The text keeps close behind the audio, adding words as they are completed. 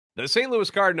The St. Louis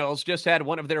Cardinals just had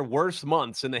one of their worst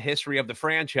months in the history of the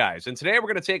franchise. And today we're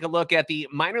going to take a look at the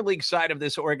minor league side of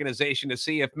this organization to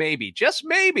see if maybe, just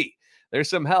maybe, there's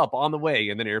some help on the way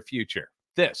in the near future.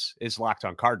 This is Locked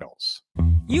On Cardinals.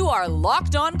 You are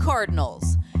Locked On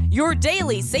Cardinals, your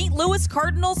daily St. Louis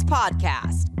Cardinals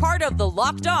podcast, part of the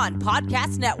Locked On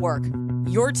Podcast Network,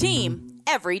 your team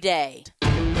every day.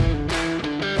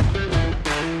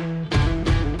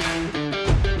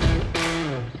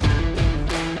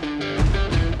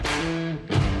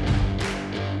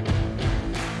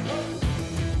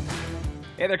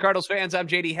 Hey there, Cardinals fans. I'm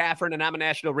JD Haffern, and I'm a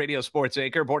national radio sports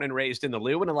anchor, born and raised in the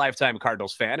Lou, and a lifetime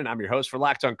Cardinals fan. And I'm your host for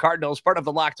Locked On Cardinals, part of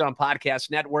the Locked On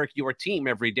Podcast Network, your team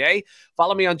every day.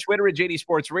 Follow me on Twitter at JD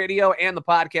Sports Radio and the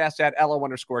podcast at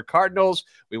LO_Cardinals.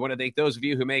 We want to thank those of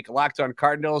you who make Locked On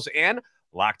Cardinals and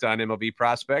Locked On MLB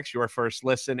Prospects your first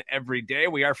listen every day.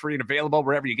 We are free and available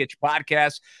wherever you get your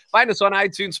podcasts. Find us on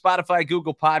iTunes, Spotify,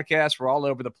 Google Podcasts. We're all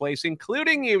over the place,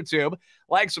 including YouTube.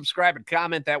 Like, subscribe, and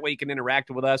comment. That way you can interact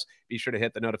with us. Be sure to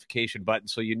hit the notification button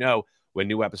so you know when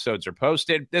new episodes are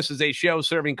posted. This is a show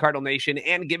serving Cardinal Nation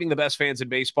and giving the best fans in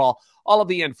baseball all of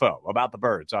the info about the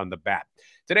birds on the bat.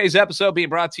 Today's episode being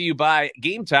brought to you by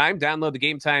Game Time. Download the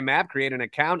Game Time app, create an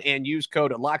account, and use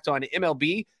code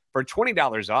LOCKEDONMLB for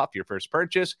 $20 off your first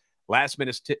purchase. Last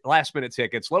minute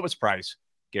tickets, lowest price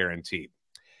guaranteed.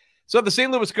 So the St.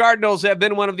 Louis Cardinals have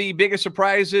been one of the biggest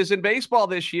surprises in baseball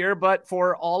this year, but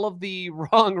for all of the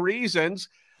wrong reasons.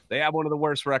 They have one of the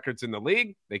worst records in the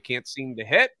league. They can't seem to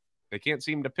hit. They can't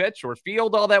seem to pitch or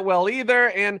field all that well either,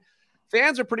 and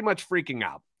fans are pretty much freaking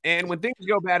out. And when things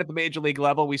go bad at the major league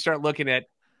level, we start looking at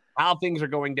how things are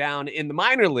going down in the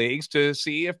minor leagues to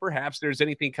see if perhaps there's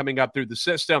anything coming up through the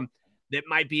system that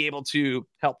might be able to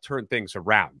help turn things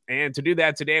around. And to do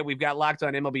that today, we've got Locked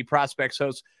On MLB Prospects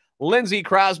host Lindsay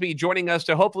Crosby joining us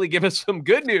to hopefully give us some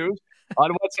good news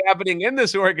on what's happening in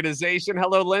this organization.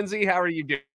 Hello, Lindsay. How are you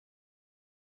doing?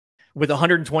 With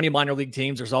 120 minor league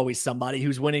teams, there's always somebody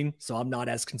who's winning, so I'm not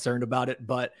as concerned about it.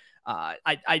 But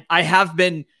I have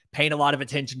been paying a lot of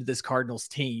attention to this Cardinals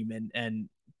team and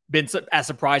been as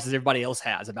surprised as everybody else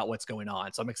has about what's going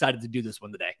on. So I'm excited to do this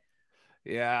one today.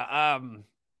 Yeah,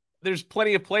 there's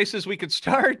plenty of places we could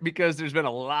start because there's been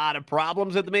a lot of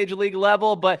problems at the major league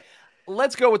level, but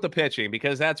let's go with the pitching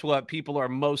because that's what people are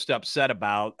most upset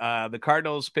about. The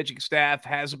Cardinals pitching staff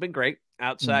hasn't been great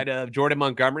outside of Jordan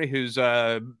Montgomery, who's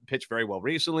pitched very well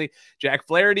recently. Jack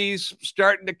Flaherty's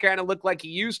starting to kind of look like he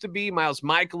used to be. Miles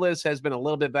Mikolas has been a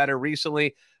little bit better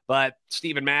recently, but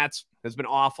Steven Matz has been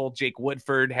awful. Jake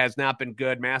Woodford has not been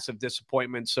good. Massive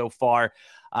disappointment so far.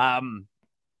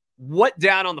 What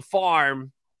down on the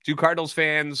farm do Cardinals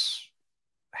fans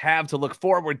have to look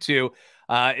forward to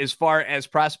as far as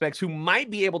prospects who might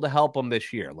be able to help them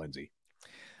this year, Lindsay?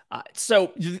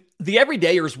 So the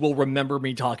everydayers will remember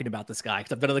me talking about this guy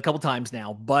because I've done it a couple times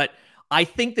now, but I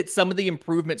think that some of the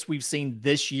improvements we've seen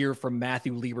this year from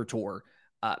Matthew Liberatore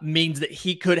means that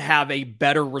he could have a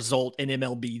better result in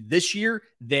MLB this year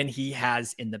than he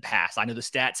has in the past. I know the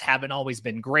stats haven't always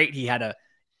been great. He had a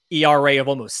ERA of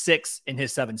almost 6 in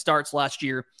his 7 starts last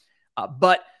year.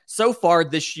 But so far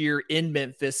this year in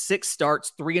Memphis, 6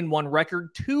 starts, 3-1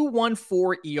 record,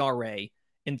 2.14 ERA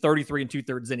in 33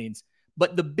 2/3 innings.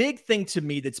 But the big thing to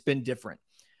me that's been different,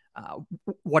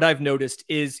 what I've noticed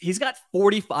is he's got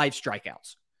 45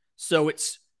 strikeouts. So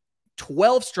it's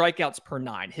 12 strikeouts per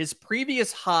 9. His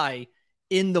previous high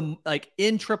in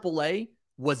AAA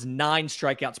was 9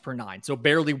 strikeouts per 9. So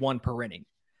barely 1 per inning.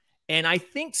 And I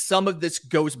think some of this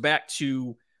goes back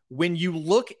to when you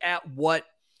look at what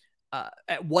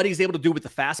he's able to do with the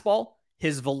fastball.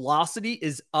 His velocity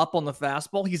is up on the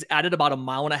fastball. He's added about 1.5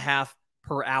 miles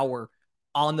per hour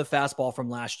on the fastball from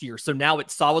last year. So now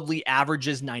it solidly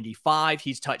averages 95.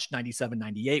 He's touched 97,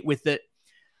 98 with it.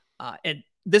 And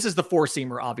this is the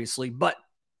 4-seamer, obviously, but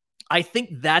I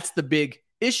think that's the big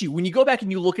issue. When you go back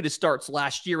and you look at his starts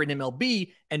last year in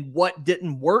MLB and what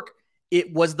didn't work,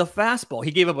 it was the fastball.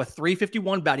 He gave up a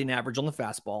 351 batting average on the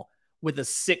fastball with a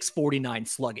 649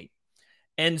 slugging.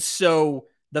 And so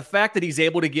the fact that he's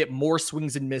able to get more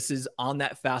swings and misses on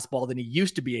that fastball than he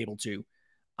used to be able to,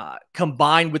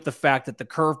 combined with the fact that the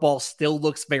curveball still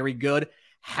looks very good,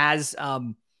 has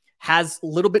a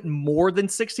little bit more than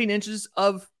 16 inches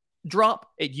of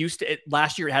drop.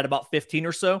 Last year it had about 15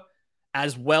 or so,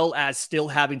 as well as still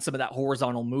having some of that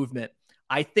horizontal movement.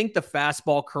 I think the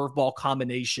fastball curveball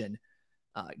combination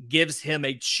gives him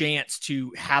a chance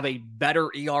to have a better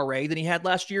ERA than he had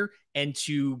last year and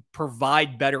to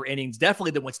provide better innings,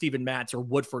 definitely than what Steven Matz or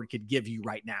Woodford could give you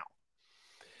right now.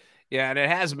 Yeah, and it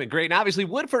hasn't been great. And obviously,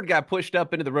 Woodford got pushed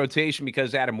up into the rotation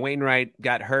because Adam Wainwright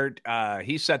got hurt.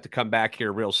 He's set to come back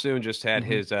here real soon. Just had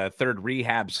his third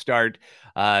rehab start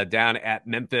down at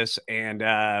Memphis, and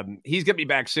he's going to be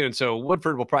back soon. So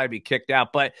Woodford will probably be kicked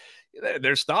out. But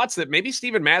there's thoughts that maybe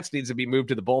Steven Matz needs to be moved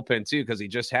to the bullpen too, because he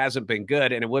just hasn't been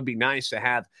good. And it would be nice to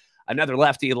have another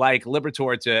lefty like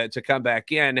Liberatore to come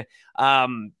back in.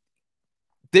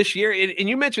 This year, and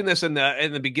you mentioned this in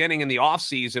the beginning, in the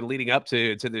offseason leading up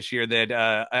to this year,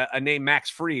 that a name Max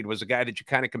Fried was a guy that you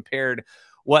kind of compared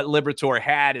what Liberatore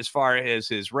had as far as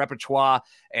his repertoire,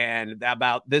 and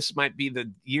about this might be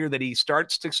the year that he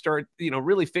starts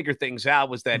really figure things out,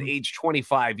 was that age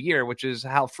 25 year, which is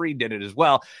how Fried did it as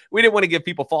well. We didn't want to give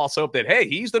people false hope that, hey,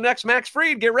 he's the next Max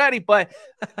Fried, get ready, but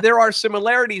there are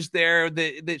similarities there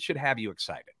that should have you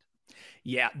excited.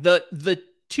 Yeah, the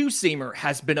two-seamer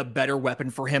has been a better weapon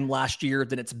for him last year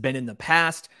than it's been in the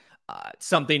past.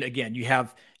 Something, again, you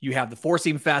have the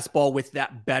four-seam fastball with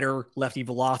that better lefty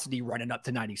velocity running up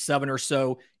to 97 or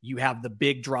so. You have the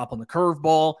big drop on the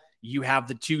curveball. You have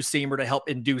the two-seamer to help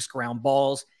induce ground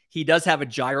balls. He does have a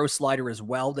gyro slider as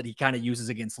well that he kind of uses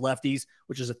against lefties,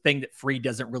 which is a thing that Fried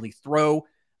doesn't really throw.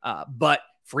 But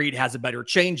Fried has a better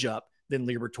changeup than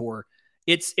Liberatore.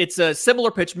 It's a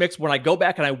similar pitch mix. When I go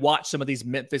back and I watch some of these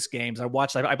Memphis games, I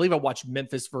believe I watched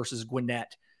Memphis versus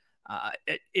Gwinnett.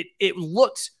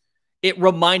 It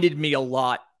reminded me a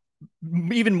lot,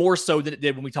 even more so than it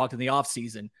did when we talked in the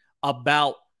offseason,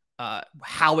 about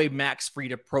how a Max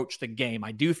Fried approached the game.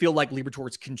 I do feel like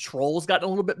Liberatore's control has gotten a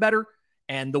little bit better,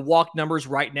 and the walk numbers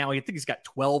right now, I think he's got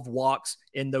 12 walks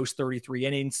in those 33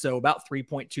 innings, so about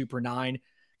 3.2 per nine.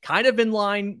 Kind of in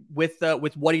line with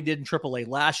what he did in AAA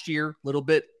last year, a little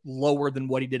bit lower than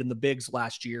what he did in the bigs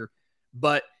last year.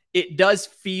 But it does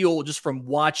feel, just from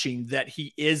watching, that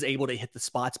he is able to hit the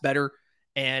spots better.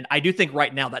 And I do think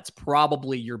right now that's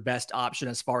probably your best option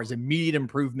as far as immediate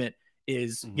improvement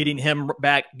is getting him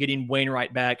back, getting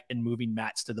Wainwright back, and moving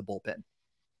Matz to the bullpen.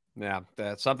 Yeah,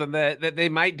 that's something that they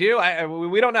might do.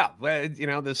 We don't know.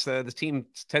 This team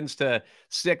tends to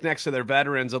stick next to their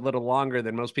veterans a little longer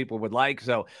than most people would like.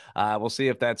 So we'll see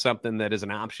if that's something that is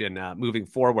an option moving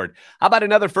forward. How about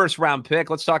another first-round pick?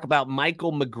 Let's talk about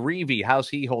Michael McGreevy. How's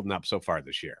he holding up so far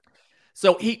this year?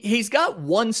 So he's got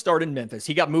one start in Memphis.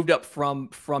 He got moved up from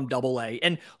AA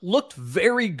and looked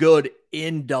very good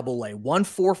in AA.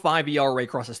 1.45 ERA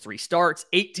across his 3 starts,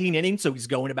 18 innings. So he's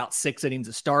going about 6 innings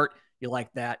a start. You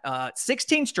like that.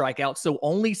 16 strikeouts, so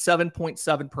only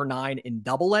 7.7 per nine in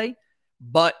AA,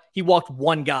 but he walked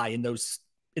one guy in those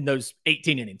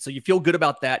 18 innings. So you feel good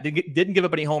about that. Didn't give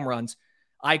up any home runs.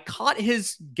 I caught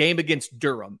his game against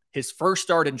Durham, his first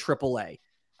start in AAA.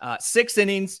 6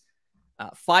 innings,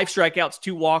 5 strikeouts,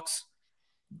 2 walks,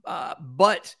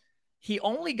 but he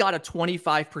only got a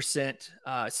 25%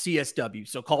 CSW,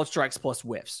 so called strikes plus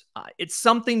whiffs. It's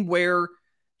something where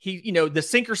the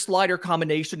sinker slider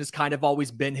combination has kind of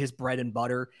always been his bread and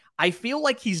butter. I feel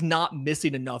like he's not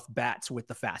missing enough bats with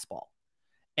the fastball.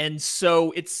 And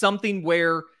so it's something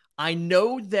where I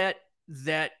know that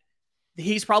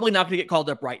he's probably not going to get called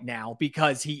up right now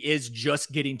because he is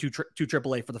just getting to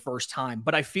AAA for the first time.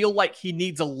 But I feel like he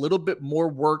needs a little bit more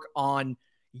work on,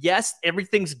 yes,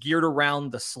 everything's geared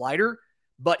around the slider,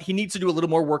 but he needs to do a little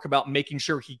more work about making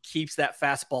sure he keeps that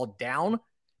fastball down,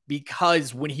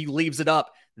 because when he leaves it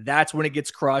up, that's when it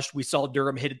gets crushed. We saw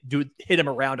Durham hit him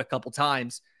around a couple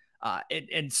times.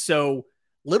 And so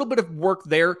a little bit of work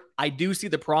there. I do see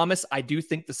the promise. I do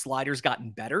think the slider's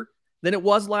gotten better than it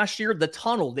was last year. They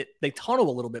tunnel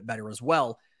a little bit better as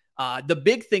well. The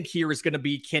big thing here is going to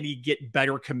be, can he get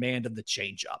better command of the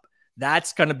changeup?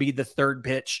 That's going to be the third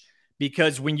pitch,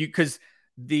 because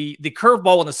the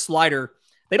curveball and the slider,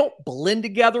 they don't blend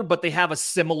together, but they have a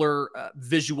similar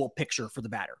visual picture for the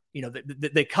batter.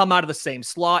 They come out of the same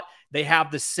slot. They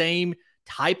have the same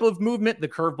type of movement. The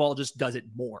curveball just does it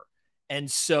more.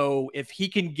 And so if he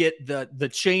can get the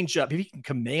changeup, if he can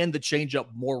command the changeup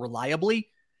more reliably,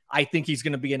 I think he's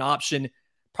going to be an option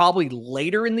probably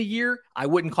later in the year. I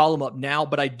wouldn't call him up now,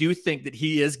 but I do think that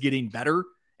he is getting better,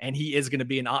 and he is going to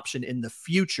be an option in the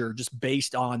future, just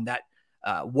based on that,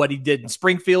 what he did in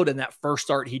Springfield and that first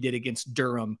start he did against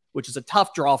Durham, which is a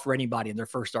tough draw for anybody in their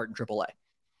first start in AAA.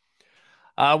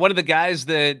 One of the guys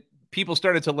that people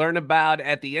started to learn about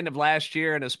at the end of last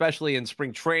year, and especially in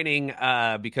spring training,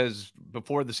 because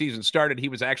before the season started, he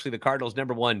was actually the Cardinals'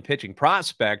 #1 pitching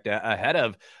prospect ahead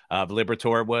of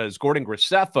Liberatore, was Gordon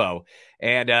Graceffo.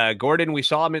 And Gordon, we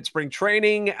saw him at spring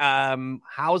training.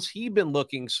 How's he been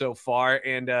looking so far?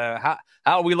 And how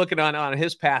are we looking on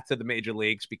his path to the major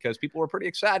leagues? Because people were pretty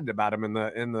excited about him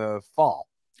in the fall.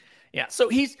 Yeah, so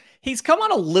he's come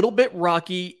on a little bit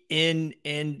rocky in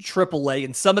AAA,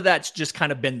 and some of that's just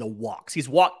kind of been the walks. He's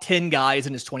walked 10 guys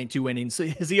in his 22 innings. So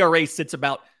his ERA sits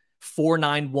about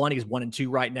 4.91. He's 1-2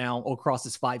 right now across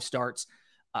his 5 starts.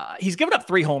 He's given up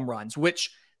 3 home runs,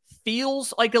 which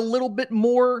feels like a little bit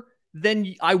more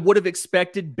than I would have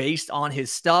expected based on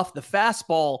his stuff. The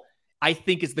fastball, I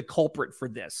think, is the culprit for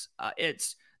this.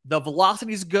 It's the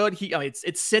velocity is good.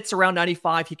 It sits around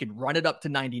 95. He can run it up to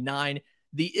 99.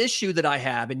 The issue that I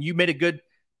have, and you made a good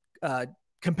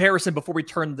comparison before we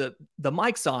turned the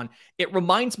mics on, it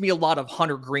reminds me a lot of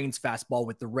Hunter Green's fastball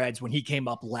with the Reds when he came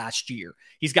up last year.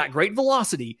 He's got great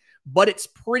velocity, but it's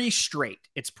pretty straight.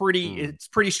 It's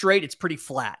pretty straight. It's pretty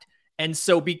flat. And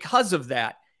so because of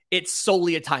that, it's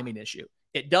solely a timing issue.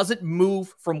 It doesn't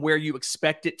move from where you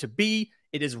expect it to be.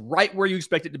 It is right where you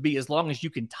expect it to be. As long as you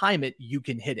can time it, you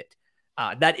can hit it.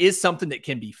 That is something that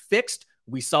can be fixed.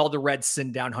 We saw the Reds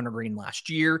send down Hunter Green last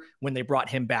year. When they brought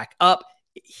him back up,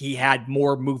 he had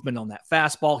more movement on that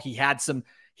fastball. He had some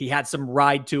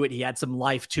ride to it. He had some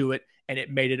life to it, and it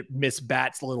made it miss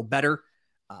bats a little better.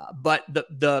 But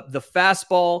the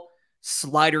fastball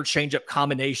slider changeup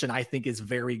combination, I think, is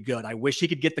very good. I wish he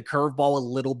could get the curveball a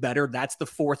little better. That's the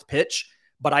 4th pitch,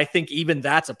 but I think even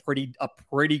that's a pretty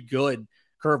good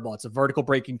curveball. It's a vertical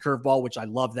breaking curveball, which I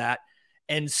love that.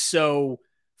 And so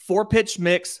 4-pitch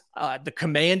mix, the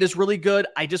command is really good.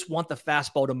 I just want the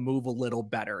fastball to move a little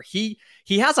better. He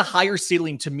has a higher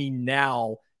ceiling to me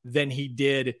now than he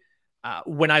did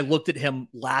when I looked at him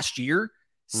last year,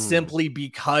 simply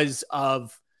because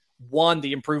of, 1,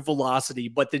 the improved velocity,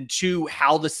 but then 2,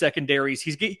 how the secondaries,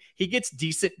 he gets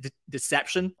decent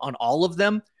deception on all of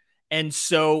them. And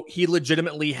so he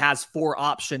legitimately has 4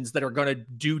 options that are going to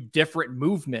do different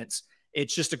movements.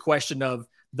 It's just a question of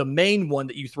the main one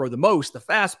that you throw the most, the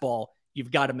fastball, you've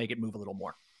got to make it move a little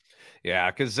more. Yeah,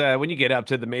 because when you get up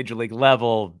to the major league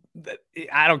level,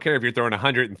 I don't care if you're throwing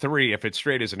 103. If it's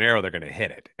straight as an arrow, they're going to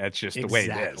hit it. That's just the way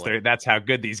it is. That's how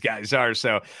good these guys are.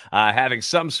 So having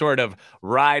some sort of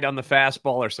ride on the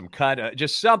fastball or some cut,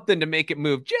 just something to make it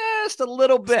move just a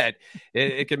little bit,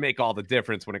 it can make all the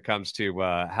difference when it comes to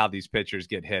how these pitchers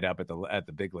get hit up at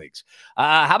the big leagues.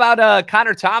 How about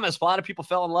Connor Thomas? A lot of people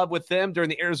fell in love with him during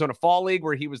the Arizona Fall League,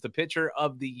 where he was the pitcher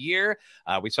of the year.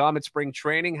 We saw him at spring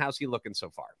training. How's he looking so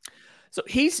far? So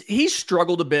he's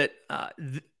struggled a bit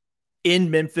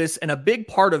in Memphis, and a big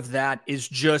part of that is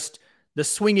just the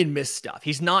swing and miss stuff.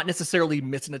 He's not necessarily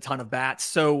missing a ton of bats.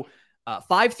 So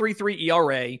 5.33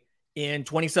 ERA in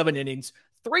 27 innings,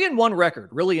 3-1 record.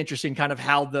 Really interesting kind of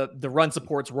how the run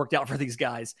supports worked out for these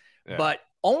guys, but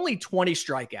only 20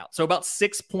 strikeouts. So about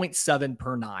 6.7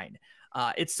 per 9.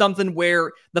 It's something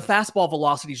where the fastball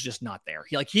velocity is just not there.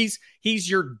 He's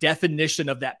your definition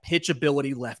of that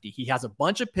pitchability lefty. He has a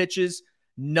bunch of pitches.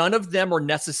 None of them are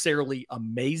necessarily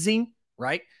amazing,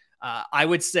 right? I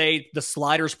would say the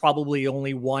slider is probably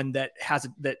only one that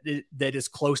is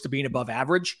close to being above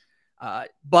average.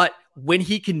 But when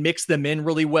he can mix them in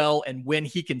really well, and when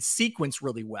he can sequence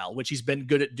really well, which he's been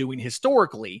good at doing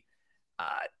historically,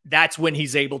 that's when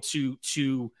he's able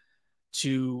to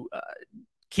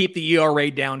keep the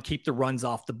ERA down, keep the runs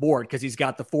off the board, because he's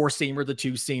got the 4-seamer, the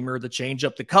 2-seamer, the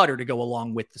changeup, the cutter to go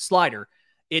along with the slider.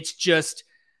 It's just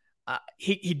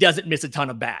he doesn't miss a ton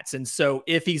of bats. And so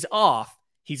if he's off,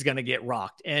 he's going to get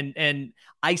rocked. And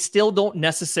I still don't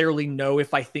necessarily know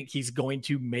if I think he's going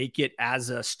to make it as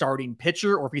a starting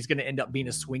pitcher, or if he's going to end up being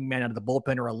a swingman out of the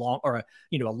bullpen, or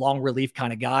a long relief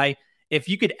kind of guy. If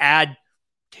you could add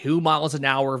 2 miles an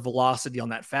hour velocity on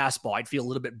that fastball, I'd feel a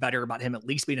little bit better about him at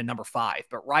least being a number 5.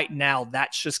 But right now,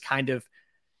 that's just kind of,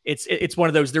 it's one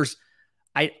of those,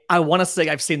 I want to say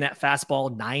I've seen that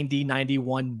fastball 90,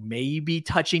 91, maybe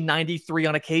touching 93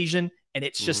 on occasion, and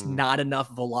it's just not enough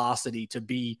velocity to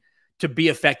be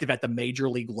effective at the major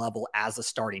league level as a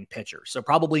starting pitcher. So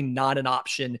probably not an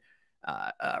option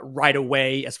right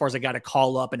away, as far as I got to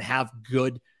call up and have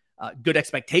good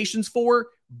expectations for,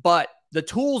 but the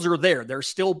tools are there. There's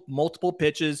still multiple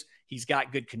pitches. He's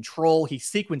got good control. He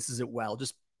sequences it well.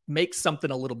 Just makes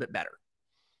something a little bit better.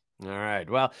 All right.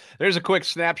 Well, there's a quick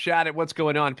snapshot at what's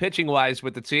going on pitching-wise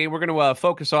with the team. We're going to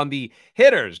focus on the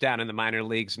hitters down in the minor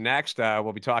leagues next.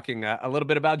 We'll be talking a little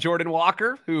bit about Jordan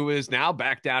Walker, who is now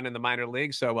back down in the minor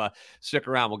leagues. So stick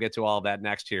around. We'll get to all of that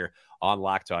next here on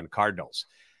Locked On Cardinals.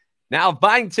 Now, if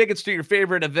buying tickets to your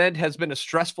favorite event has been a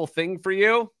stressful thing for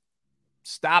you,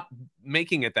 stop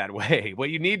making it that way. What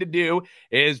you need to do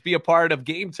is be a part of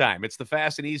Game Time. It's the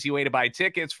fast and easy way to buy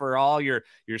tickets for all your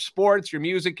sports, your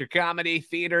music, your comedy,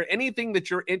 theater, anything that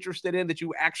you're interested in that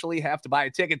you actually have to buy a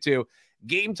ticket to.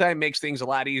 Game Time makes things a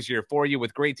lot easier for you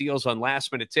with great deals on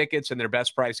last-minute tickets and their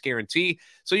best price guarantee,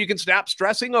 so you can stop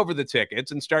stressing over the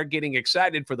tickets and start getting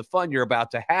excited for the fun you're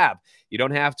about to have. You don't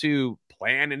have to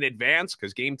plan in advance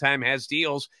because Game Time has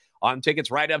deals on tickets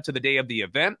right up to the day of the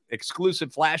event.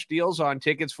 Exclusive flash deals on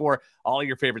tickets for all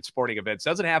your favorite sporting events.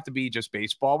 Doesn't have to be just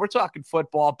baseball. We're talking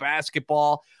football,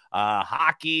 basketball,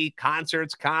 hockey,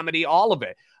 concerts, comedy, all of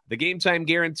it. The Game Time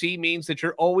guarantee means that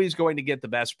you're always going to get the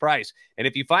best price. And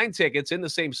if you find tickets in the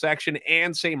same section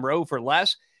and same row for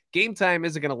less, Game Time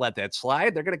isn't going to let that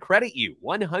slide. They're going to credit you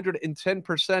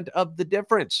 110% of the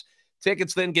difference.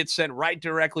 Tickets then get sent right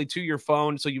directly to your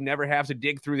phone, so you never have to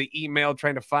dig through the email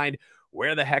trying to find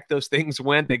where the heck those things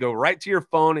went. They go right to your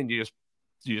phone, and you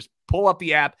just pull up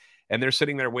the app, and they're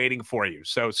sitting there waiting for you.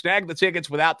 So snag the tickets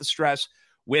without the stress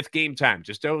with Game Time.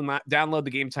 Just download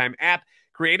the Game Time app,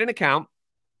 create an account,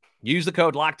 use the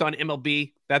code Locked On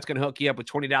MLB. That's going to hook you up with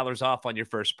 $20 off on your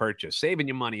first purchase, saving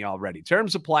you money already.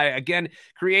 Terms apply. Again,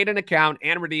 create an account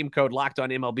and redeem code Locked On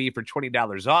MLB for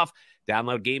 $20 off.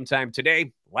 Download Game Time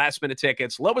today. Last-minute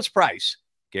tickets, lowest price,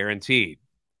 guaranteed.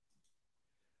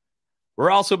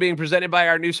 We're also being presented by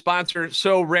our new sponsor,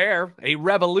 Sorare, a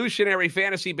revolutionary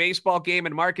fantasy baseball game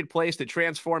and marketplace that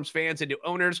transforms fans into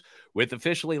owners with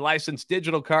officially licensed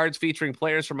digital cards featuring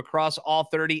players from across all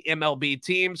 30 MLB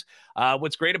teams.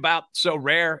 What's great about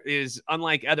Sorare is,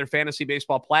 unlike other fantasy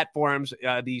baseball platforms,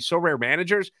 the Sorare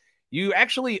managers, you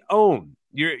actually own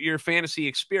your fantasy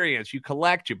experience. You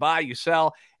collect, you buy, you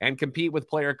sell, and compete with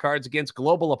player cards against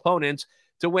global opponents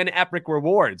to win epic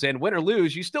rewards. And win or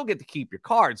lose, you still get to keep your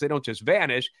cards. They don't just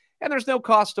vanish, and there's no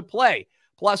cost to play.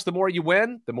 Plus, the more you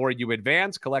win, the more you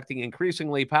advance, collecting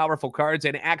increasingly powerful cards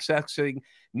and accessing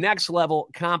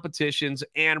next-level competitions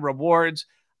and rewards.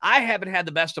 I haven't had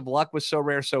the best of luck with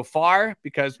Sorare so far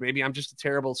because maybe I'm just a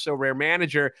terrible Sorare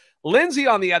manager. Lindsay,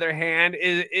 on the other hand,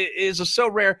 is a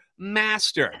Sorare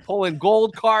master, pulling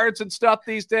gold cards and stuff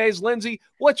these days. Lindsay,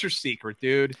 what's your secret,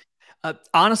 dude?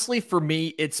 Honestly, for me,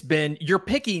 it's been you're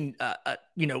picking,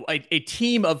 a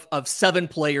team of 7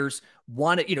 players,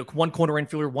 one corner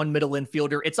infielder, one middle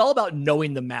infielder. It's all about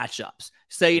knowing the matchups.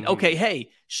 Saying, okay, hey,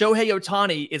 Shohei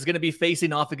Ohtani is going to be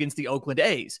facing off against the Oakland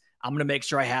A's. I'm going to make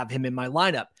sure I have him in my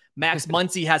lineup. Max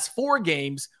Muncy has 4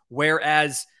 games,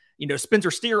 whereas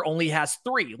Spencer Steer only has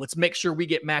 3. Let's make sure we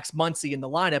get Max Muncy in the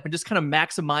lineup and just kind of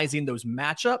maximizing those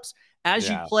matchups. As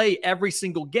you play every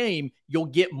single game, you'll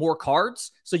get more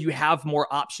cards, so you have more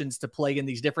options to play in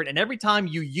these different. And every time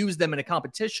you use them in a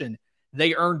competition,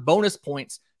 they earn bonus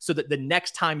points so that the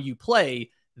next time you play,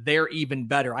 they're even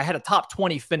better. I had a top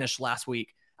 20 finish last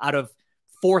week out of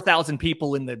 4,000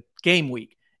 people in the game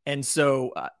week. And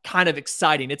so kind of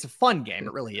exciting. It's a fun game.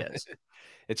 It really is.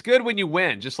 It's good when you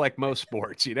win, just like most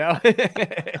sports,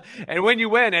 And when you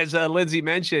win, as Lindsay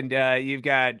mentioned, you've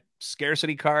got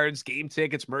scarcity cards, game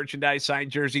tickets, merchandise, signed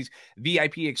jerseys,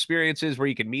 VIP experiences where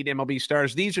you can meet MLB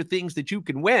stars. These are things that you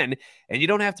can win, and you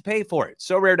don't have to pay for it.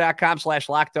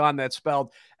 SoRare.com/lockedon. That's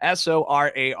spelled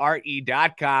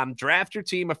SORARE.com. Draft your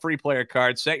team of free player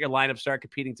cards. Set your lineup. Start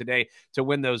competing today to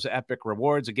win those epic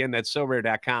rewards. Again, that's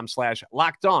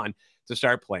SoRare.com/lockedon to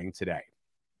start playing today.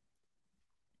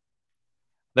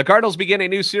 The Cardinals begin a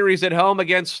new series at home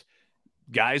against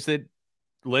guys that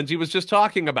Lindsay was just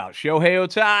talking about. Shohei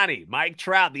Ohtani, Mike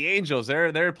Trout, the Angels.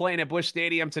 They're playing at Busch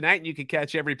Stadium tonight, and you can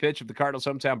catch every pitch of the Cardinals'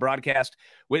 hometown broadcast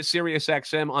with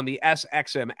SiriusXM on the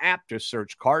SXM app. Just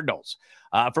search Cardinals.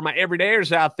 For my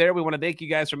everydayers out there, we want to thank you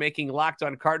guys for making Locked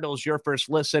On Cardinals your first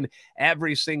listen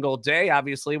every single day.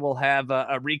 Obviously, we'll have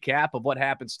a recap of what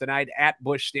happens tonight at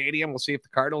Busch Stadium. We'll see if the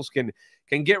Cardinals can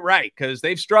get right because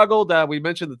they've struggled. We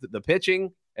mentioned the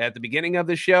pitching at the beginning of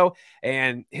the show,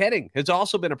 and hitting has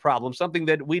also been a problem, something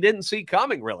that we didn't see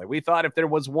coming, really. We thought if there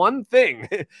was one thing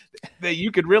that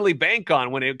you could really bank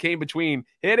on when it came between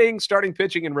hitting, starting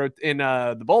pitching, and in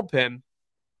the bullpen,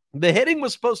 the hitting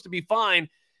was supposed to be fine,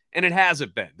 and it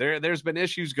hasn't been. There's been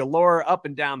issues galore up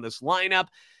and down this lineup.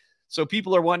 So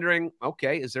people are wondering,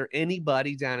 okay, is there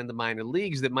anybody down in the minor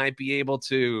leagues that might be able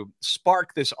to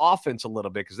spark this offense a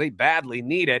little bit because they badly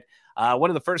need it? One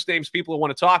of the first names people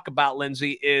want to talk about,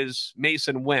 Lindsay, is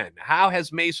Masyn Winn. How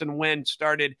has Masyn Winn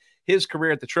started his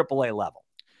career at the AAA level?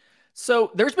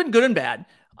 So there's been good and bad.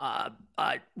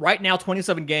 Right now,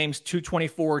 27 games,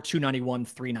 224, 291,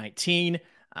 319.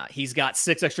 He's got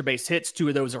 6 extra base hits. 2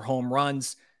 of those are home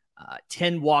runs.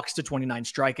 10 walks to 29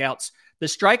 strikeouts. The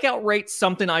strikeout rate's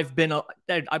something I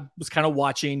was kind of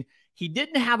watching. he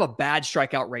didn't have a bad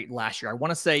strikeout rate last year. I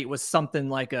want to say it was something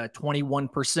like a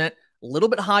 21%, a little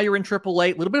bit higher in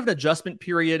AAA, a little bit of an adjustment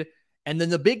period. And then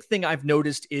the big thing I've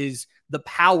noticed is the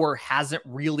power hasn't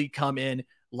really come in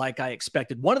like I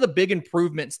expected. One of the big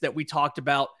improvements that we talked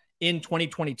about in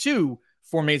 2022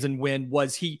 for Masyn Winn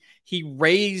was he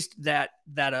raised that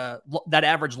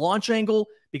average launch angle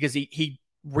because he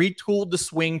retooled the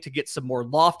swing to get some more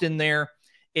loft in there.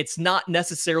 It's not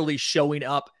necessarily showing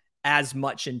up as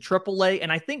much in AAA.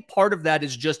 And I think part of that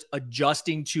is just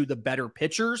adjusting to the better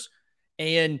pitchers.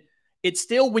 And it's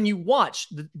still, when you watch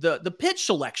the pitch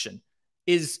selection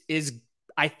is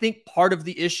I think part of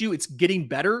the issue. It's getting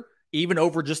better even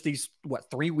over just these,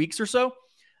 3 weeks or so.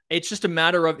 It's just a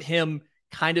matter of him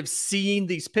kind of seeing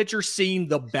these pitchers, seeing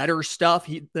the better stuff.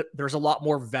 There's a lot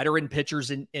more veteran pitchers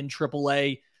in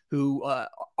AAA who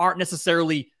aren't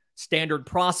necessarily standard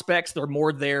prospects. They're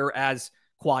more there as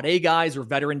quad A guys or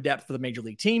veteran depth for the major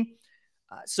league team.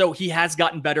 So he has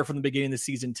gotten better from the beginning of the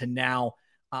season to now.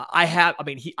 I have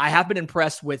been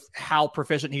impressed with how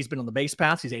proficient he's been on the base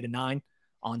paths. He's 8-9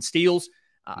 on steals.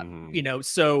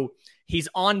 So he's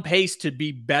on pace to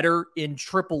be better in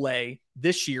AAA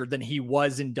this year than he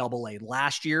was in AA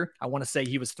last year. I want to say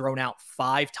he was thrown out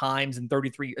 5 times in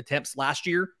 33 attempts last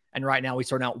year, and right now he's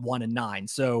thrown out 1-9.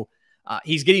 So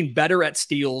he's getting better at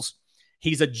steals.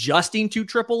 He's adjusting to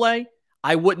AAA.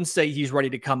 I wouldn't say he's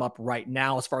ready to come up right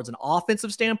now as far as an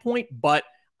offensive standpoint, but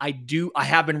I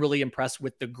have been really impressed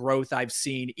with the growth I've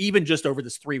seen, even just over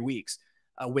this 3 weeks,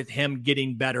 with him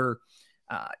getting better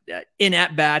in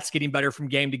at-bats, getting better from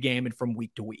game to game and from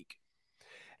week to week.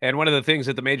 And one of the things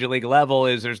at the major league level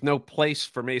is there's no place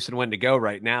for Masyn Winn to go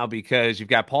right now because you've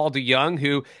got Paul DeJong,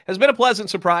 who has been a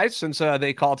pleasant surprise since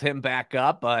they called him back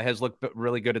up, has looked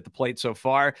really good at the plate so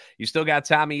far. You still got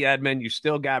Tommy Edman. You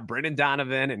still got Brendan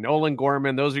Donovan and Nolan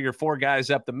Gorman. Those are your 4 guys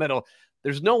up the middle.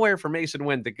 There's nowhere for Masyn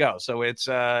Winn to go. So it's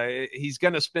he's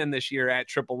going to spend this year at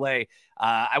AAA.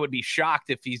 I would be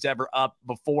shocked if he's ever up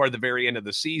before the very end of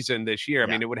the season this year. I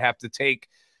mean, it would have to take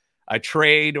a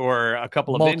trade or a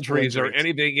couple of injuries or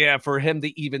anything, for him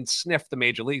to even sniff the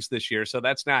major leagues this year. So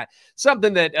that's not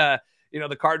something that,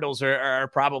 the Cardinals are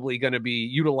probably going to be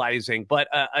utilizing. But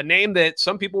a name that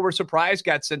some people were surprised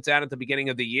got sent down at the beginning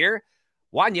of the year,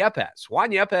 Juan Yepez. Juan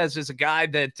Yepez is a guy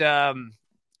that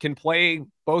can play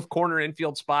both corner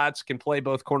infield spots, can play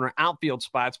both corner outfield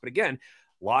spots. But again,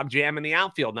 logjam in the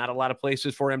outfield, not a lot of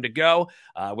places for him to go.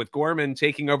 With Gorman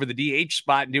taking over the DH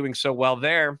spot and doing so well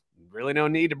there, really no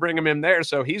need to bring him in there.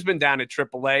 So he's been down at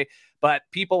AAA, but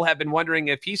people have been wondering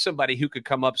if he's somebody who could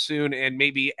come up soon and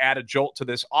maybe add a jolt to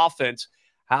this offense.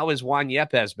 How has Juan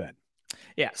Yepez been?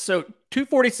 Yeah, so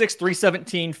 246,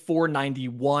 317,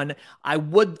 491.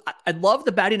 I'd love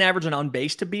the batting average and on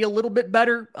base to be a little bit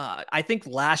better. I think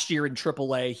last year in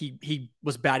AAA, he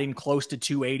was batting close to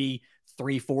 280,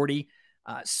 340.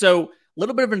 So a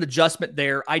little bit of an adjustment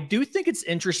there. I do think it's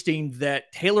interesting that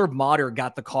Taylor Motter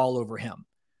got the call over him.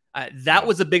 That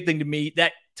was a big thing to me.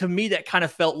 That kind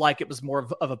of felt like it was more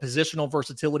of a positional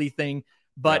versatility thing,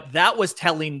 but that was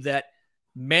telling that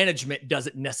management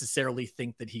doesn't necessarily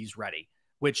think that he's ready,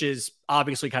 which is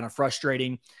obviously kind of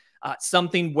frustrating.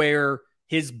 Something where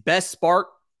his best spot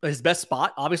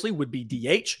obviously would be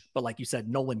DH, but like you said,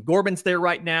 Nolan Gorman's there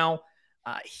right now.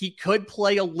 He could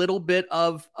play a little bit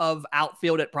of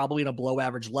outfield at probably in a below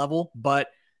average level, but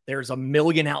there's a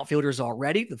million outfielders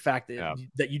already. The fact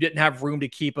that you didn't have room to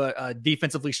keep a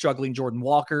defensively struggling Jordan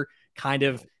Walker kind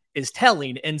of is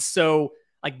telling. And so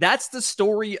like, that's the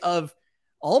story of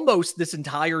almost this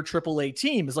entire AAA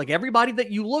team, is like everybody that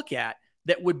you look at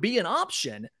that would be an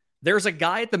option. There's a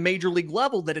guy at the major league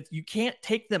level that you can't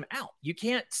take them out. You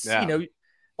can't,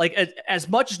 like as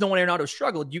much as Nolan Arenado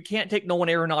struggled, you can't take Nolan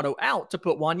Arenado out to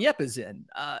put Juan Yepez in.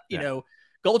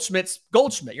 Goldschmidt.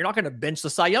 You're not going to bench the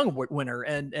Cy Young winner,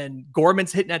 and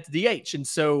Gorman's hitting at the DH. And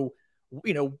so,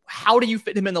 how do you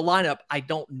fit him in the lineup? I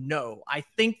don't know. I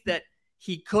think that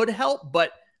he could help,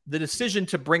 but the decision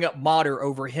to bring up Motter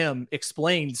over him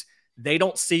explains they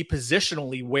don't see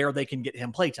positionally where they can get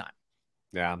him playtime.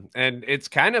 Yeah, and it's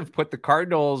kind of put the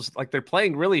Cardinals, like they're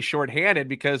playing really shorthanded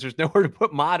because there's nowhere to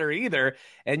put Motter either,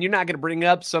 and you're not going to bring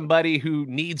up somebody who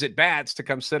needs at-bats to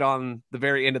come sit on the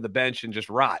very end of the bench and just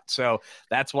rot. So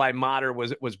that's why Motter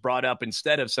was brought up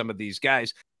instead of some of these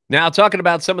guys. Now, talking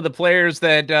about some of the players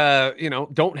that,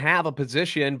 don't have a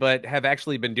position but have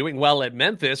actually been doing well at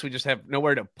Memphis, we just have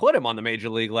nowhere to put him on the major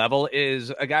league level,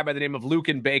 is a guy by the name of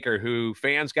Luken Baker, who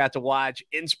fans got to watch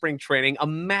in spring training, a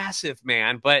massive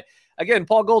man. But again,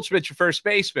 Paul Goldschmidt's your first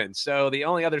baseman, so the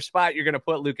only other spot you're going to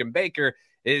put Luken Baker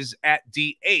is at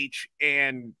DH,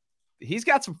 and he's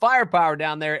got some firepower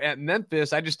down there at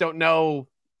Memphis. I just don't know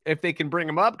if they can bring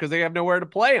him up because they have nowhere to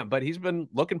play him. But he's been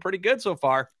looking pretty good so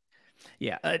far.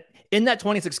 Yeah. In that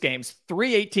 26 games,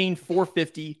 318,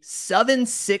 450,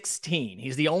 716.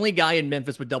 He's the only guy in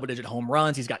Memphis with double-digit home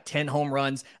runs. He's got 10 home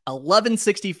runs,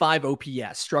 1165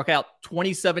 OPS, struck out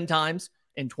 27 times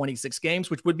in 26 games,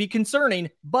 which would be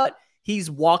concerning, but he's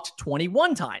walked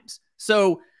 21 times.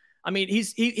 So, I mean,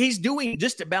 he's doing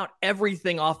just about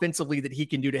everything offensively that he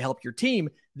can do to help your team.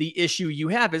 The issue you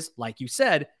have is, like you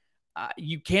said,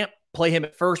 you can't play him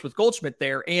at first with Goldschmidt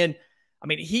there. And I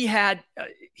mean,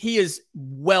 he is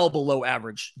well below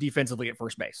average defensively at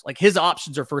first base. Like, his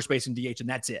options are first base and DH, and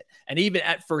that's it. And even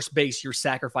at first base, you're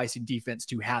sacrificing defense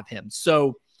to have him.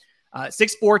 So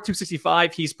 6'4",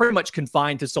 265, he's pretty much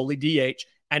confined to solely DH.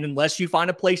 And unless you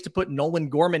find a place to put Nolan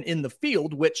Gorman in the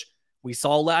field, which we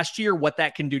saw last year, what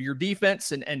that can do to your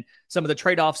defense and some of the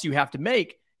trade-offs you have to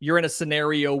make, you're in a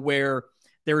scenario where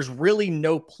there's really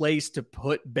no place to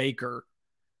put Baker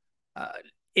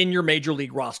in your major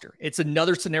league roster. It's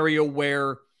another scenario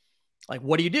where, like,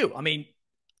 what do you do? I mean,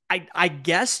 I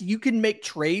guess you can make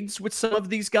trades with some of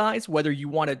these guys, whether you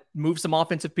want to move some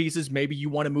offensive pieces, maybe you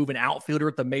want to move an outfielder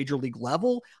at the major league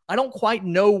level. I don't quite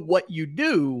know what you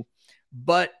do,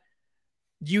 but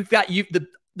you've got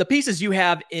the pieces you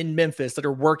have in Memphis that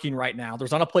are working right now.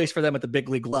 There's not a place for them at the big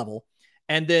league level.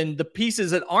 And then the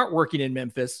pieces that aren't working in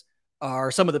Memphis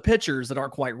are some of the pitchers that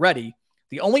aren't quite ready.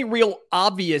 The only real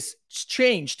obvious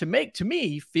change to make, to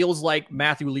me, feels like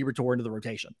Matthew Liberatore into the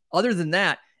rotation. Other than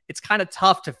that, it's kind of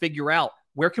tough to figure out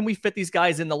where can we fit these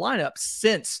guys in the lineup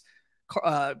since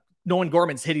Nolan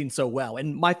Gorman's hitting so well.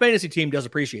 And my fantasy team does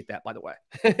appreciate that, by the way.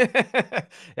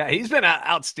 Yeah, he's been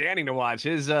outstanding to watch.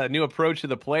 His new approach to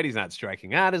the plate, he's not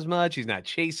striking out as much. He's not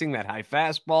chasing that high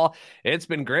fastball. It's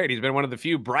been great. He's been one of the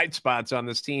few bright spots on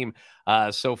this team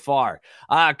so far.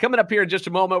 Coming up here in just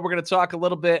a moment, we're going to talk a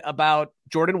little bit about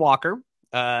Jordan Walker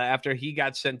after he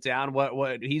got sent down,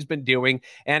 what he's been doing.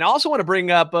 And I also want to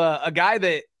bring up a guy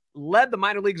that led the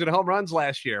minor leagues in home runs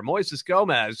last year, Moises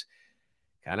Gomez.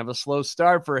 Kind of a slow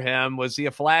start for him. Was he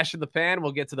a flash in the pan?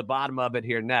 We'll get to the bottom of it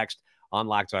here next on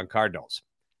Locked On Cardinals.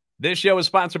 This show is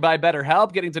sponsored by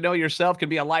BetterHelp. Getting to know yourself can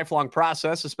be a lifelong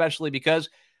process, especially because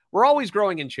we're always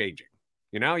growing and changing.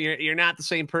 You know, you're not the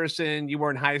same person you were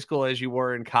in high school as you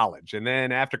were in college. And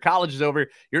then after college is over,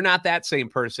 you're not that same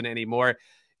person anymore.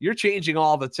 You're changing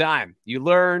all the time. You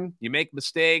learn, you make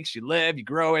mistakes, you live, you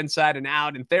grow inside and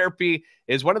out. And therapy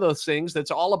is one of those things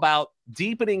that's all about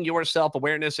deepening your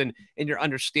self-awareness and your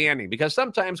understanding, because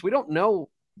sometimes we don't know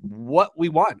what we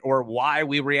want or why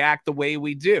we react the way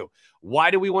we do. Why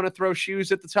do we want to throw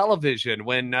shoes at the television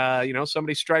when,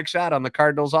 somebody strikes out on the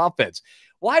Cardinals offense?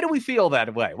 Why do we feel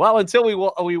that way? Well,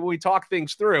 until we talk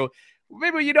things through,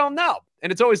 maybe you don't know.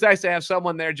 And it's always nice to have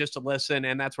someone there just to listen,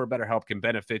 and that's where BetterHelp can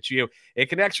benefit you. It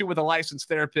connects you with a licensed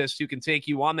therapist who can take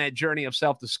you on that journey of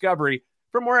self-discovery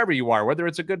from wherever you are, whether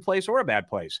it's a good place or a bad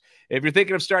place. If you're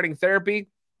thinking of starting therapy,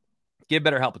 give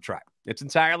BetterHelp a try. It's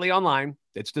entirely online.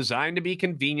 It's designed to be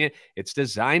convenient. It's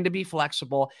designed to be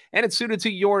flexible, and it's suited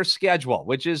to your schedule,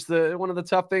 which is one of the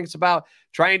tough things about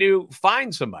trying to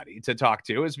find somebody to talk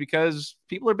to, is because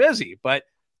people are busy. But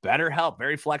BetterHelp,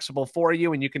 very flexible for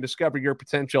you, and you can discover your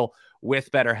potential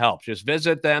with BetterHelp. Just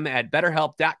visit them at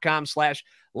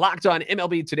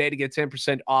BetterHelp.com/LockedOnMLB today to get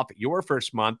 10% off your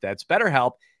first month. That's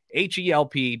BetterHelp,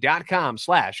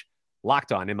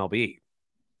 HELP.com/LockedOnMLB.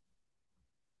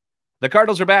 The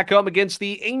Cardinals are back home against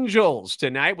the Angels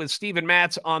tonight with Steven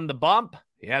Matz on the bump.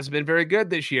 He hasn't been very good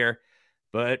this year,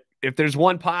 but if there's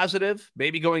one positive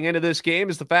maybe going into this game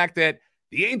is the fact that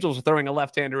the Angels are throwing a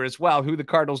left-hander as well, who the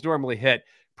Cardinals normally hit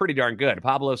pretty darn good.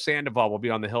 Pablo Sandoval will be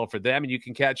on the hill for them, and you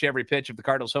can catch every pitch of the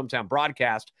Cardinals' hometown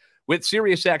broadcast with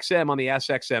SiriusXM on the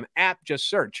SXM app. Just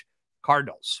search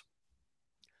Cardinals.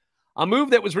 A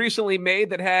move that was recently made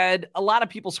that had a lot of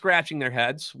people scratching their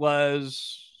heads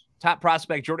was top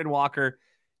prospect Jordan Walker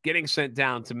getting sent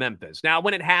down to Memphis. Now,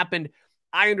 when it happened,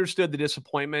 I understood the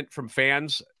disappointment from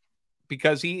fans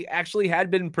because he actually had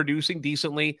been producing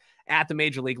decently at the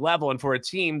major league level. And for a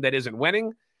team that isn't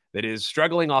winning, that is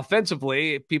struggling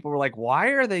offensively, people were like, why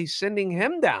are they sending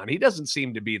him down? He doesn't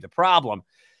seem to be the problem.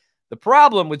 The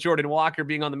problem with Jordan Walker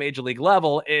being on the major league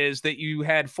level is that you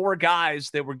had four guys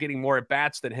that were getting more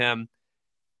at-bats than him,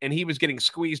 and he was getting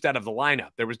squeezed out of the lineup.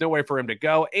 There was nowhere for him to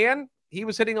go, and he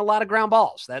was hitting a lot of ground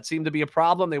balls. That seemed to be a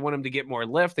problem. They want him to get more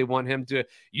lift. They want him to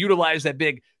utilize that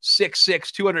big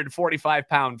 6'6",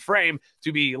 245-pound frame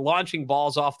to be launching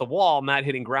balls off the wall, not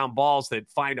hitting ground balls that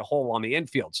find a hole on the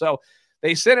infield. So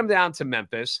they sent him down to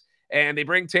Memphis, and they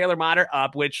bring Taylor Motter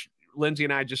up, which Lindsay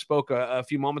and I just spoke a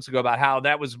few moments ago about how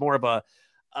that was more of a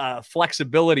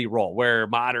flexibility role where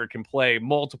Mater can play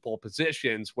multiple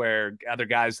positions, where other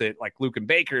guys that like Luken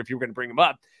Baker, if you were going to bring him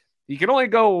up, he can only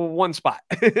go one spot.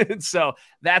 So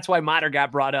that's why Mater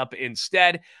got brought up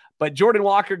instead. But Jordan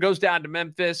Walker goes down to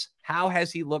Memphis. How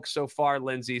has he looked so far,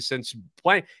 Lindsay, since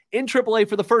playing in AAA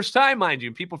for the first time, mind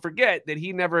you? People forget that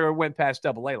he never went past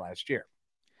AA last year.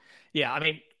 Yeah, I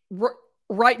mean,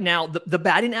 right now, the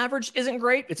batting average isn't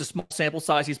great. It's a small sample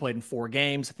size. He's played in 4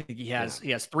 games. I think he has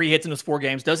 3 hits in his 4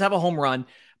 games, does have a home run.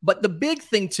 But the big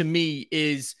thing to me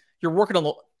is you're working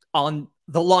on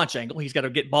the launch angle. He's got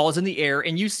to get balls in the air,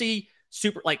 and you see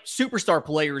superstar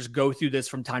players go through this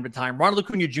from time to time. Ronald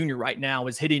Acuna Jr. right now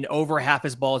is hitting over half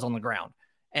his balls on the ground.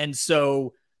 And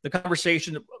so the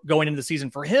conversation going into the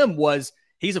season for him was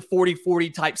he's a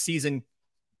 40-40 type season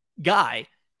guy,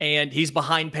 and he's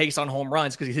behind pace on home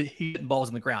runs because he's hitting balls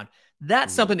on the ground.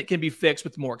 That's something that can be fixed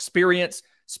with more experience,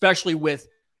 especially with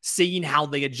seeing how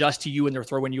they adjust to you and they're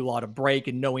throwing you a lot of break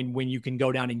and knowing when you can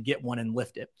go down and get one and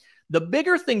lift it. The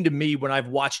bigger thing to me when I've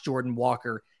watched Jordan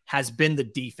Walker has been the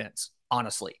defense.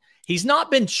 Honestly, he's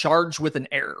not been charged with an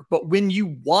error, but when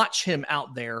you watch him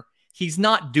out there, he's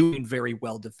not doing very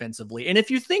well defensively. And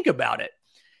if you think about it,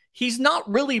 he's not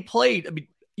really played. I mean,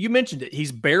 you mentioned it.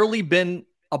 He's barely been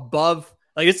above,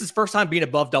 like this is his first time being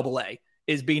above AA,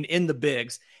 is being in the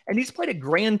bigs. And he's played a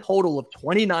grand total of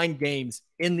 29 games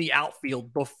in the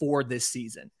outfield before this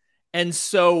season. And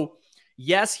so,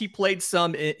 yes, he played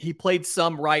some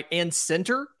right and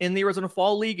center in the Arizona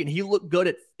Fall League, and he looked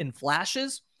good in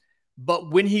flashes.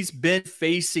 But when he's been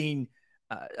facing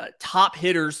top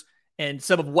hitters and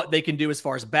some of what they can do as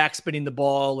far as backspinning the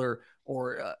ball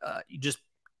or just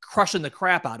crushing the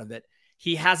crap out of it,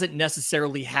 he hasn't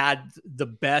necessarily had the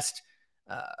best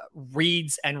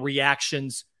reads and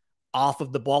reactions off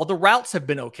of the ball. The routes have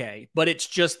been okay, but it's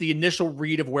just the initial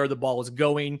read of where the ball is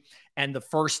going and the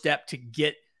first step to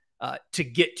get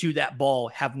to that ball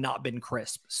have not been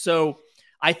crisp. So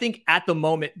I think at the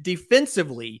moment,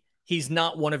 defensively, he's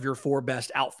not one of your 4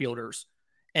 best outfielders.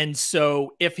 And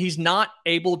so if he's not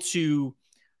able to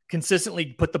consistently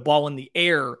put the ball in the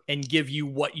air and give you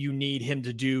what you need him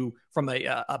to do from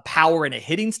a power and a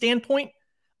hitting standpoint,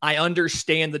 I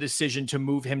understand the decision to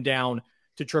move him down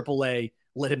to AAA,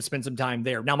 let him spend some time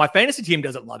there. Now, my fantasy team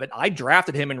doesn't love it. I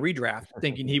drafted him in redraft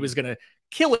thinking he was going to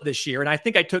kill it this year. And I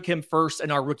think I took him first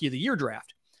in our Rookie of the Year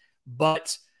draft.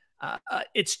 But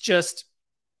it's just,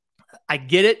 I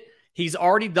get it. He's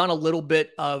already done a little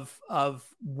bit of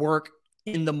work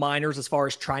in the minors as far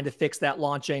as trying to fix that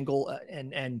launch angle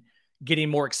and getting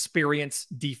more experience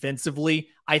defensively.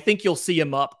 I think you'll see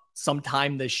him up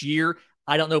sometime this year.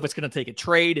 I don't know if it's going to take a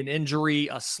trade, an injury,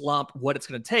 a slump, what it's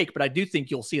going to take, but I do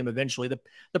think you'll see him eventually.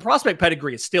 The prospect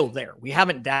pedigree is still there. We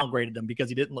haven't downgraded him because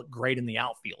he didn't look great in the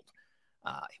outfield.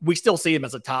 We still see him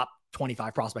as a top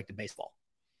 25 prospect in baseball.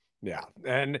 Yeah.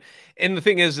 And the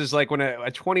thing is like when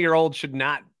a 20-year-old should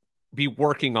not be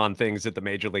working on things at the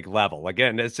major league level.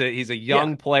 Again, he's a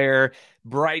young player,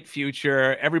 bright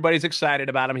future. Everybody's excited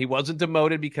about him. He wasn't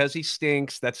demoted because he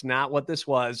stinks. That's not what this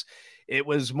was. It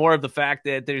was more of the fact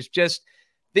that there's just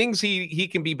things he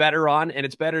can be better on, and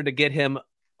it's better to get him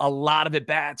a lot of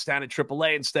at-bats down at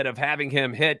AAA instead of having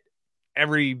him hit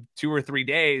every 2 or 3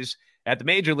 days at the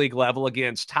major league level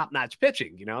against top-notch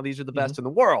pitching. You know, these are the best in the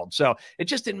world. So it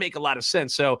just didn't make a lot of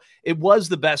sense. So it was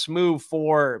the best move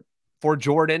for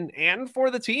Jordan and for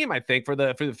the team, I think, for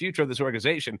the future of this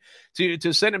organization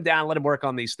to send him down, let him work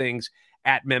on these things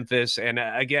at Memphis. And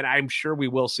again, I'm sure we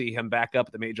will see him back up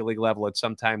at the major league level at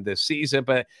some time this season.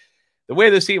 But the way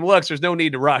this team looks, there's no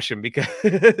need to rush him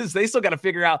because they still got to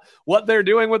figure out what they're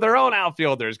doing with their own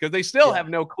outfielders because they still have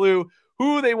no clue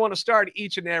who they want to start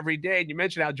each and every day. And you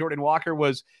mentioned how Jordan Walker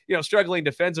was, struggling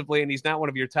defensively, and he's not one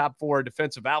of your top 4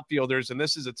 defensive outfielders. And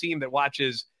this is a team that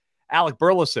watches Alec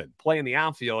Burleson playing the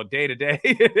outfield day to day,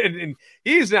 and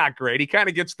he's not great. He kind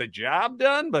of gets the job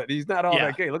done, but he's not all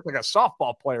that good. He looks like a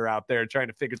softball player out there trying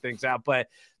to figure things out, but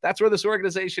that's where this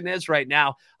organization is right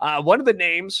now. One of the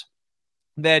names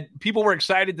that people were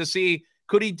excited to see,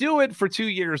 could he do it for 2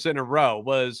 years in a row,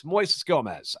 was Moises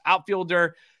Gomez,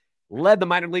 outfielder, led the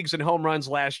minor leagues in home runs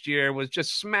last year, was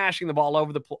just smashing the ball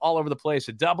all over the place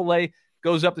at AA.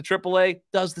 Goes up to AAA,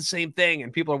 does the same thing.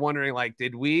 And people are wondering, like,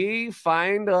 did we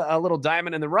find a little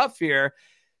diamond in the rough here?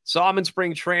 Saw him in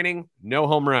spring training, no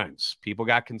home runs. People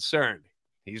got concerned.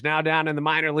 He's now down in the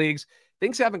minor leagues.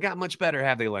 Things haven't got much better,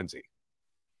 have they, Lindsay?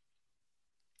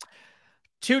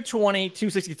 220,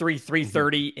 263,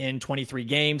 330 in 23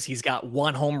 games. He's got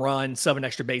 1 home run, 7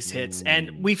 extra base hits.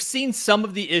 And we've seen some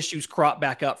of the issues crop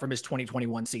back up from his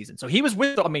 2021 season. So he was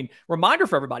reminder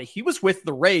for everybody, he was with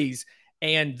the Rays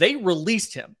and they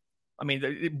released him I mean,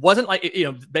 it wasn't like,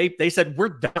 they said we're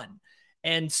done.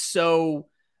 And so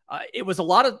it was a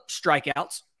lot of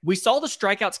strikeouts. We saw the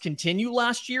strikeouts continue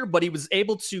last year, but he was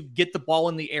able to get the ball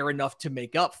in the air enough to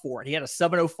make up for it. He had a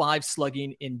 705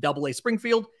 slugging in Double-A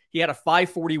Springfield. He had a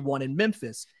 541 in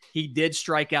Memphis. He did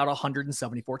strike out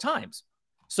 174 times.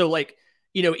 So like,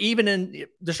 even in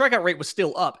the strikeout rate was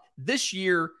still up. This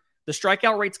year, the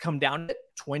strikeout rates come down at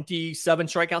 27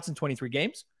 strikeouts in 23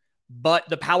 games, but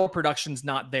the power production's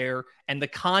not there, and the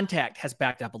contact has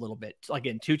backed up a little bit.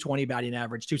 Again, 220 batting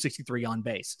average, 263 on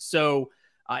base. So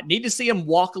need to see him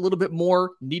walk a little bit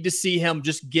more, need to see him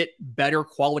just get better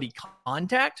quality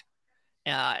contact.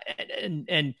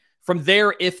 And from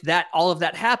there, if all of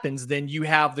that happens, then you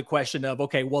have the question of,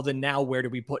 okay, well then now where do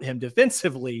we put him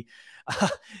defensively?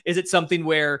 Is it something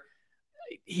where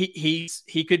he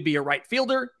could be a right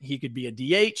fielder? He could be a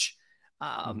DH.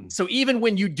 So even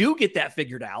when you do get that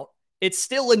figured out, it's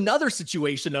still another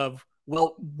situation of,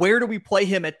 well, where do we play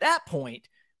him at that point?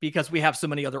 Because we have so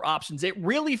many other options. It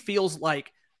really feels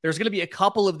like there's going to be a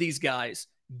couple of these guys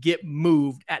get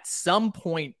moved at some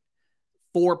point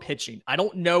for pitching. I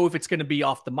don't know if it's going to be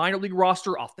off the minor league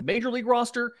roster, off the major league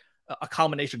roster, a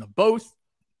combination of both.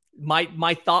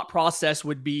 My thought process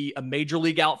would be a major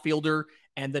league outfielder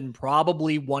and then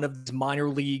probably one of these minor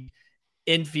league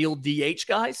infield DH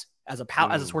guys as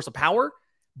a source of power,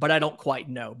 but I don't quite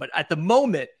know. But at the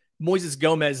moment, Moises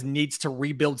Gomez needs to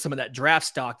rebuild some of that draft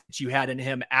stock that you had in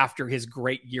him after his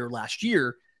great year last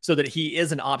year so that he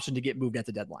is an option to get moved at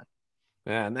the deadline.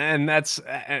 And that's,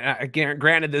 again,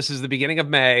 granted, this is the beginning of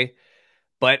May,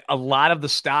 but a lot of the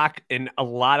stock in a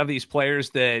lot of these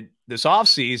players that this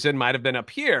offseason might have been up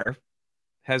here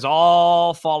has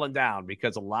all fallen down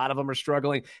because a lot of them are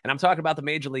struggling. And I'm talking about the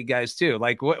major league guys too.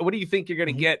 Like, what do you think you're going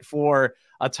to get for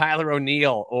a Tyler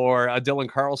O'Neill or a Dylan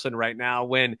Carlson right now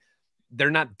when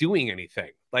they're not doing anything?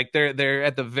 Like they're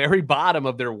at the very bottom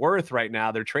of their worth right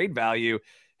now. Their trade value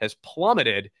has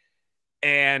plummeted,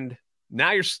 and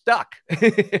now you're stuck.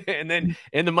 And then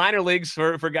in the minor leagues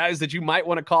for guys that you might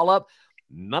want to call up,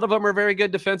 none of them are very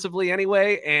good defensively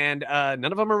anyway, and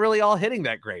none of them are really all hitting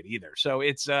that great either. So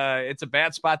it's a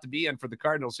bad spot to be in for the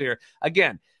Cardinals here.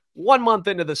 Again, 1 month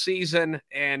into the season,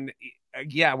 and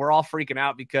yeah, we're all freaking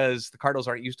out because the Cardinals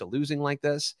aren't used to losing like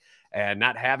this and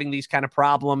not having these kind of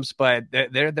problems, but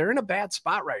they're in a bad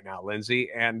spot right now, Lindsay,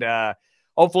 and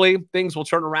hopefully things will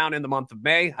turn around in the month of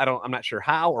May. I'm not sure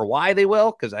how or why they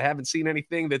will, because I haven't seen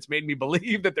anything that's made me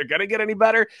believe that they're going to get any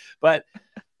better, but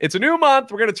it's a new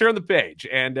month. We're going to turn the page,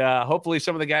 and hopefully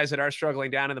some of the guys that are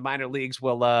struggling down in the minor leagues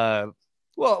will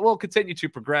continue to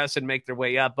progress and make their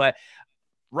way up. But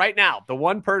right now, the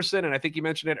one person, and I think you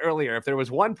mentioned it earlier, if there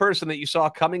was one person that you saw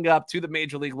coming up to the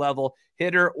major league level,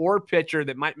 hitter or pitcher,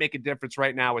 that might make a difference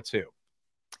right now, it's who?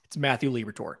 It's Matthew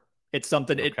Liberatore. It's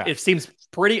something, okay. It seems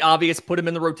pretty obvious. Put him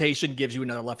in the rotation, gives you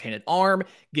another left-handed arm,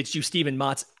 gets you Steven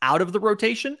Matz out of the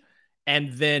rotation,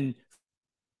 and then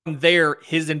from there,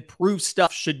 his improved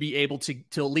stuff should be able to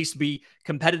at least be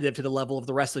competitive to the level of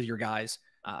the rest of your guys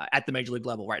at the major league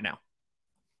level right now.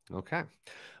 Okay.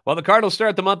 Well, the Cardinals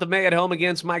start the month of May at home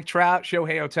against Mike Trout,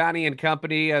 Shohei Ohtani, and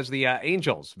company as the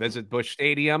Angels visit Busch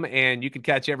Stadium. And you can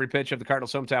catch every pitch of the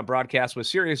Cardinals hometown broadcast with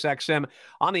SiriusXM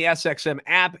on the SXM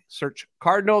app. Search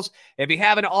Cardinals. If you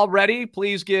haven't already,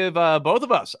 please give both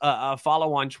of us a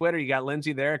follow on Twitter. You got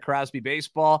Lindsay there at Crosby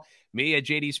Baseball, me at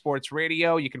JD Sports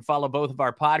Radio. You can follow both of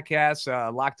our podcasts,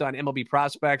 Locked On MLB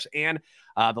Prospects and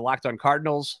the Locked On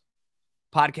Cardinals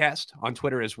podcast on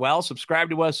Twitter as well. Subscribe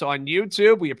to us on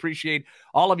YouTube. We appreciate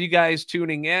all of you guys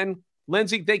tuning in.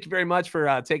 Lindsay, thank you very much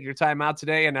for taking your time out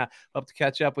today, and hope to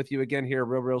catch up with you again here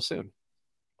real soon.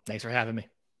 Thanks for having me.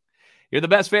 You're the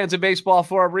best fans of baseball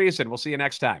for a reason. We'll see you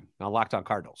next time on Locked On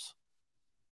Cardinals.